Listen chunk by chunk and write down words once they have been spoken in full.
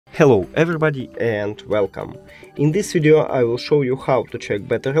Hello everybody and welcome. In this video I will show you how to check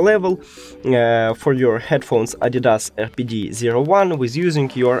battery level for your headphones Adidas RPD 01 with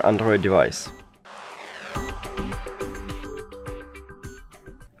using your Android device.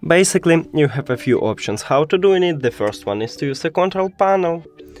 Basically, you have a few options how to do it. The first one is to use a control panel,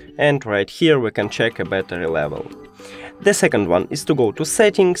 and right here we can check a battery level. The second one is to go to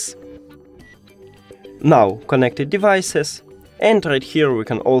settings, now connected devices, and right here we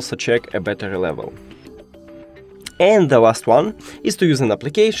can also check a battery level. And the last one is to use an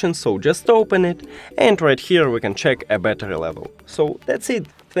application, so just open it, and right here we can check a battery level. So that's it.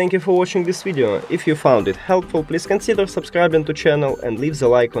 Thank you for watching this video. If you found it helpful, please consider subscribing to the channel and leave the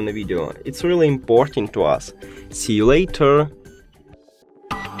like on the video. It's really important to us. See you later!